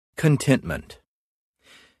Contentment.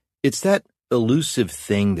 It's that elusive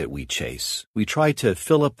thing that we chase. We try to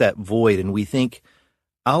fill up that void and we think,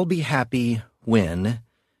 I'll be happy when,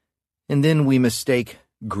 and then we mistake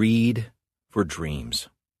greed for dreams.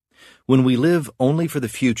 When we live only for the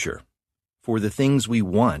future, for the things we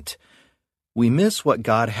want, we miss what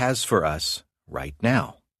God has for us right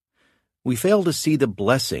now. We fail to see the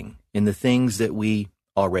blessing in the things that we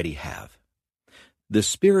already have. The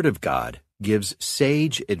Spirit of God gives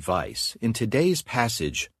sage advice in today's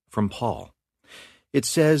passage from Paul. It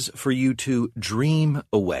says for you to dream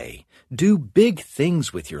away, do big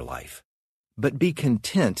things with your life, but be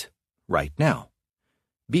content right now.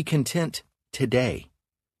 Be content today.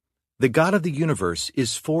 The God of the universe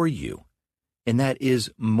is for you, and that is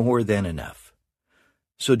more than enough.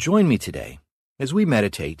 So join me today as we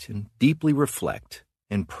meditate and deeply reflect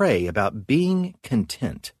and pray about being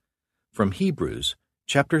content from Hebrews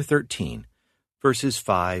chapter 13, verses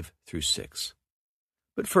 5 through 6.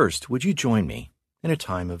 But first, would you join me in a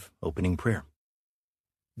time of opening prayer?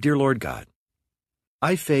 Dear Lord God,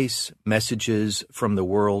 I face messages from the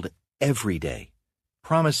world every day,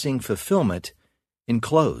 promising fulfillment in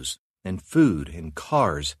clothes and food and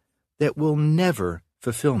cars that will never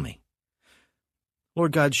fulfill me.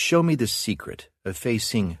 Lord God, show me the secret of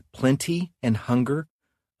facing plenty and hunger,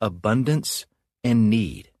 abundance and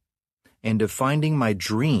need, and of finding my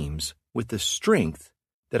dreams with the strength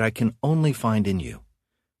that I can only find in you.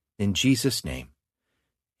 In Jesus' name,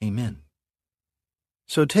 amen.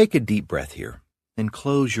 So take a deep breath here and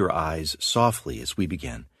close your eyes softly as we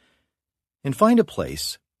begin, and find a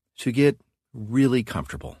place to get really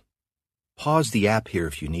comfortable. Pause the app here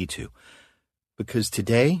if you need to, because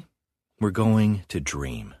today we're going to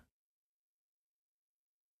dream.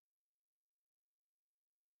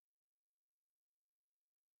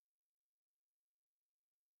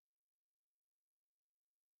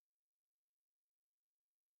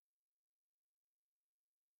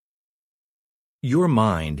 Your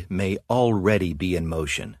mind may already be in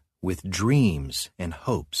motion with dreams and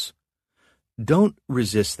hopes. Don't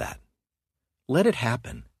resist that. Let it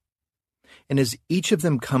happen. And as each of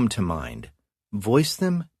them come to mind, voice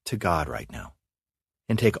them to God right now.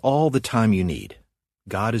 And take all the time you need.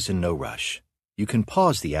 God is in no rush. You can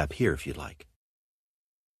pause the app here if you'd like.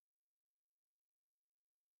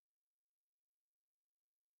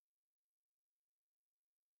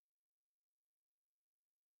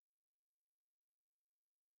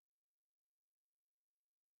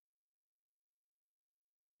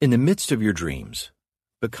 In the midst of your dreams,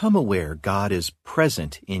 become aware God is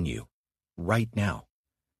present in you right now.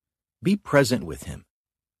 Be present with Him.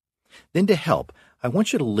 Then to help, I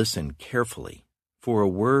want you to listen carefully for a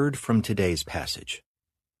word from today's passage.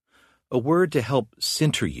 A word to help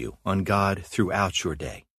center you on God throughout your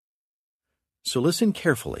day. So listen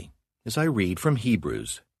carefully as I read from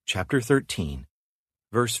Hebrews chapter 13,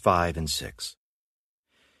 verse 5 and 6.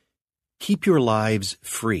 Keep your lives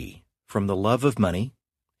free from the love of money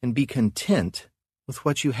and be content with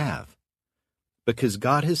what you have. Because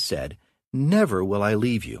God has said, never will I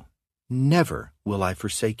leave you, never will I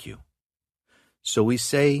forsake you. So we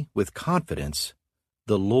say with confidence,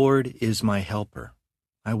 the Lord is my helper.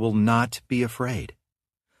 I will not be afraid.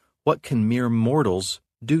 What can mere mortals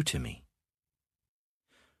do to me?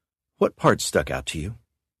 What part stuck out to you?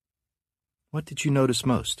 What did you notice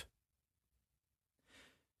most?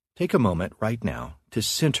 Take a moment right now to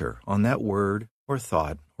center on that word or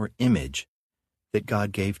thought or image that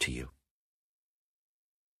God gave to you.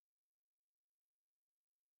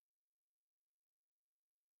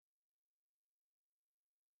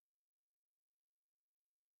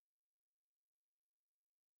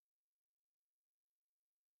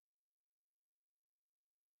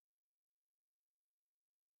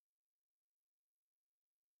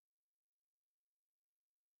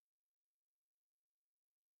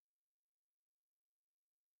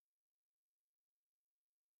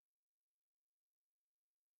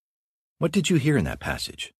 What did you hear in that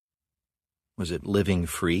passage? Was it living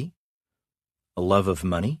free? A love of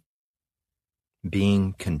money?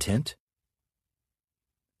 Being content?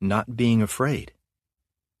 Not being afraid?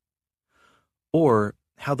 Or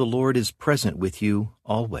how the Lord is present with you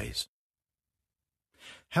always?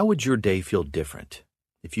 How would your day feel different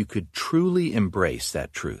if you could truly embrace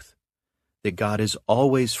that truth, that God is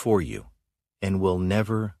always for you and will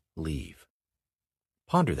never leave?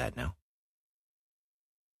 Ponder that now.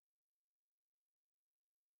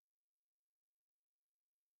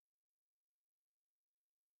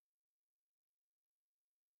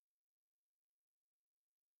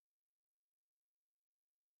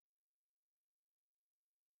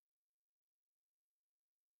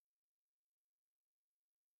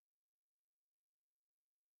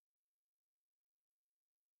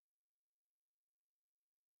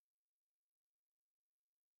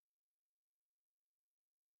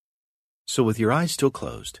 So with your eyes still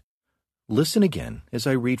closed, listen again as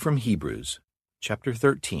I read from Hebrews, chapter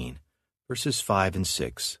 13, verses 5 and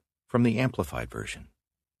 6, from the Amplified Version.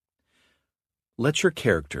 Let your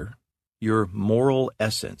character, your moral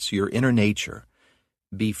essence, your inner nature,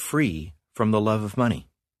 be free from the love of money.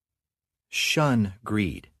 Shun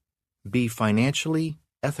greed. Be financially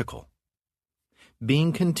ethical,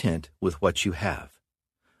 being content with what you have.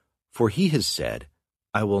 For he has said,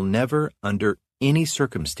 I will never under any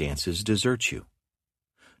circumstances desert you,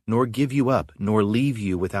 nor give you up, nor leave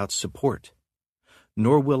you without support,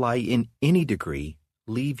 nor will I in any degree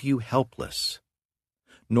leave you helpless,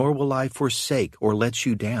 nor will I forsake or let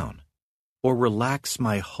you down, or relax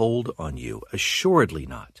my hold on you, assuredly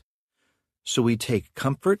not. So we take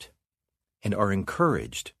comfort and are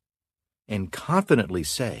encouraged, and confidently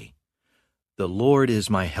say, the Lord is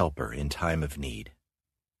my helper in time of need,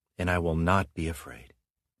 and I will not be afraid.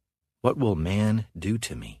 What will man do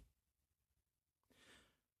to me?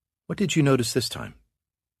 What did you notice this time?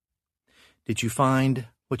 Did you find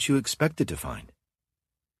what you expected to find?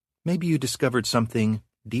 Maybe you discovered something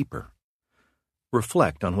deeper.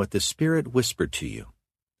 Reflect on what the Spirit whispered to you,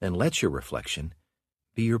 and let your reflection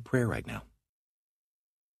be your prayer right now.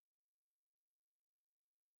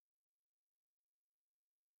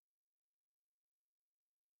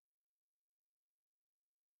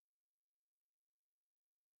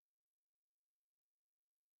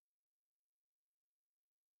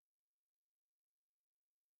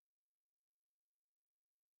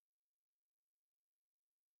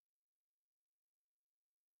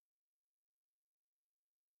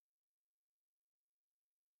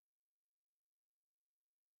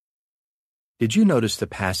 Did you notice the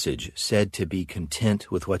passage said to be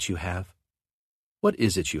content with what you have? What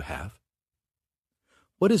is it you have?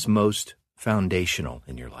 What is most foundational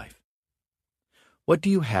in your life? What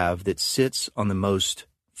do you have that sits on the most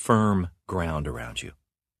firm ground around you?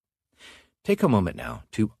 Take a moment now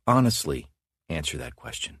to honestly answer that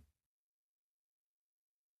question.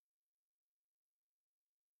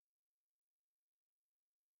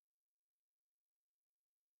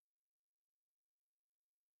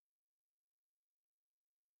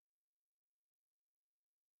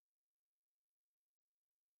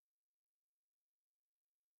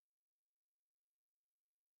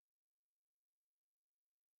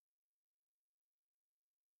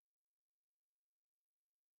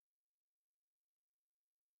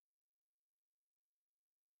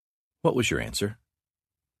 What was your answer?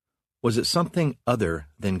 Was it something other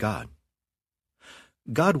than God?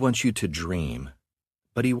 God wants you to dream,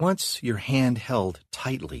 but He wants your hand held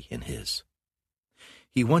tightly in His.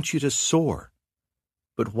 He wants you to soar,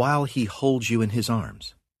 but while He holds you in His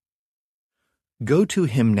arms. Go to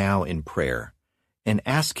Him now in prayer and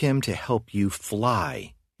ask Him to help you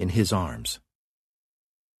fly in His arms.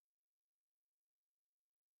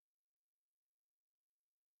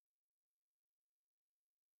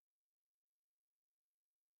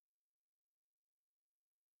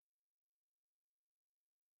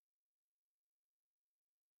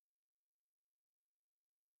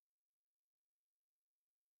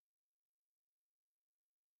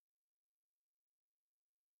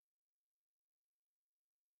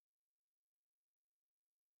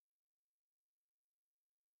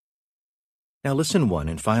 Now listen one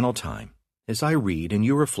and final time as I read and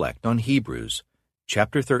you reflect on Hebrews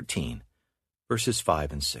chapter 13, verses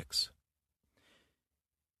 5 and 6.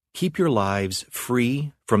 Keep your lives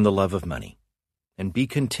free from the love of money, and be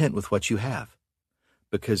content with what you have,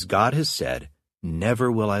 because God has said,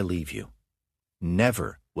 never will I leave you,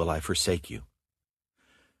 never will I forsake you.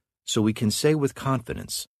 So we can say with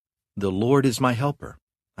confidence, the Lord is my helper,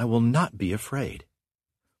 I will not be afraid.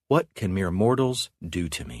 What can mere mortals do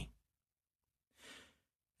to me?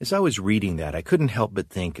 As I was reading that, I couldn't help but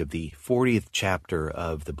think of the 40th chapter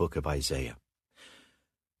of the book of Isaiah.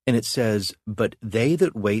 And it says, But they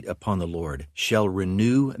that wait upon the Lord shall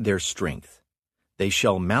renew their strength. They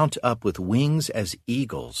shall mount up with wings as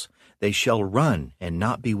eagles. They shall run and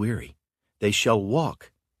not be weary. They shall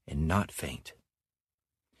walk and not faint.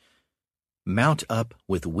 Mount up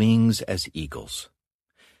with wings as eagles.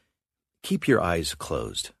 Keep your eyes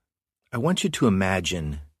closed. I want you to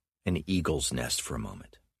imagine an eagle's nest for a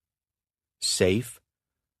moment. Safe,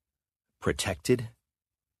 protected,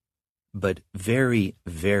 but very,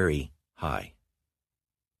 very high.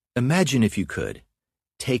 Imagine, if you could,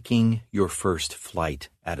 taking your first flight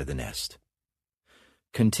out of the nest.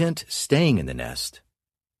 Content staying in the nest,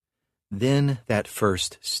 then that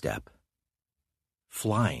first step.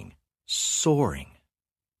 Flying, soaring.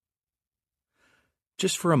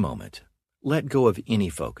 Just for a moment, let go of any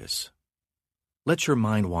focus. Let your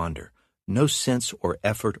mind wander. no sense or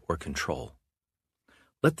effort or control.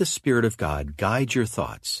 Let the Spirit of God guide your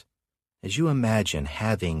thoughts as you imagine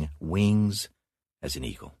having wings as an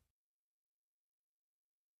eagle.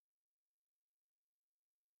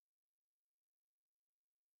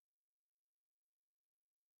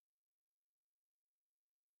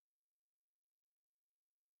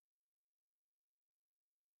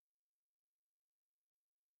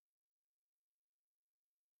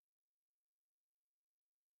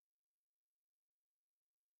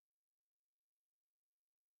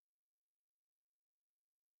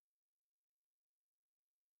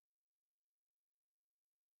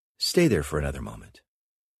 Stay there for another moment.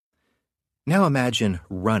 Now imagine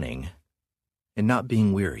running and not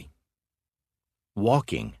being weary,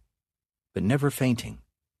 walking but never fainting,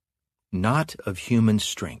 not of human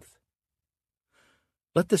strength.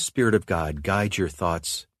 Let the Spirit of God guide your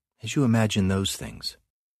thoughts as you imagine those things.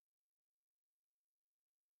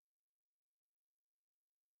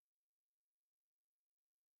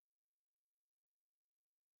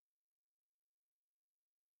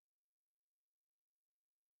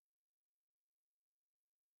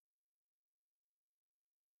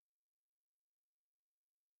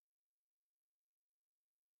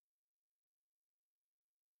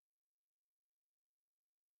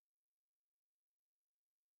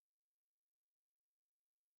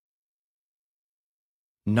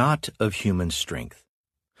 Not of human strength.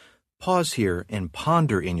 Pause here and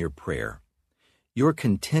ponder in your prayer your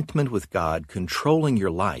contentment with God controlling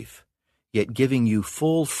your life, yet giving you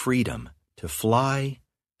full freedom to fly,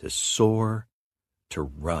 to soar, to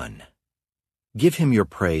run. Give Him your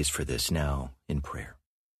praise for this now in prayer.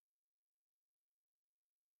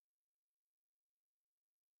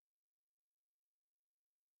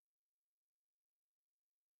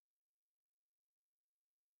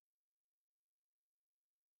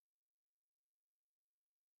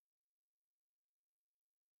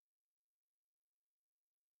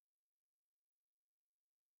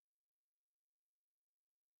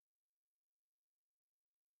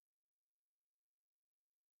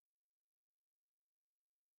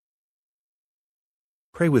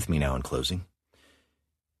 Pray with me now in closing.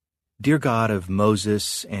 Dear God of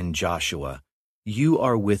Moses and Joshua, you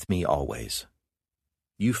are with me always.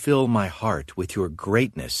 You fill my heart with your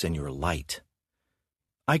greatness and your light.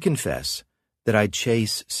 I confess that I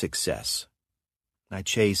chase success. I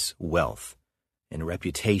chase wealth and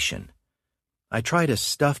reputation. I try to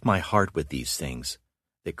stuff my heart with these things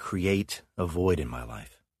that create a void in my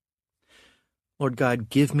life. Lord God,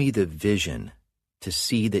 give me the vision to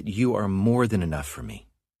see that you are more than enough for me.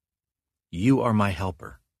 You are my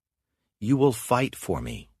helper. You will fight for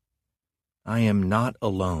me. I am not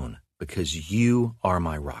alone because you are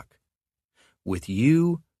my rock. With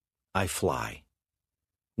you, I fly.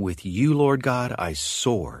 With you, Lord God, I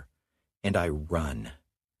soar and I run.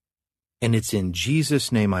 And it's in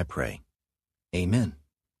Jesus' name I pray. Amen.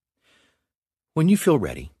 When you feel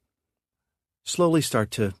ready, slowly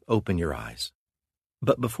start to open your eyes.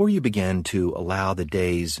 But before you begin to allow the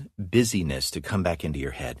day's busyness to come back into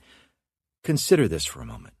your head, consider this for a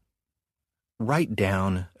moment. Write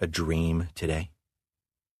down a dream today.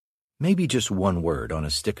 Maybe just one word on a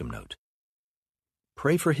stick-em note.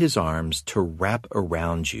 Pray for His arms to wrap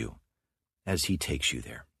around you as He takes you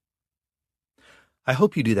there. I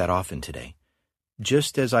hope you do that often today,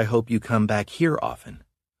 just as I hope you come back here often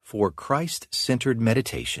for Christ-centered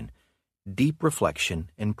meditation, deep reflection,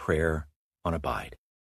 and prayer on Abide.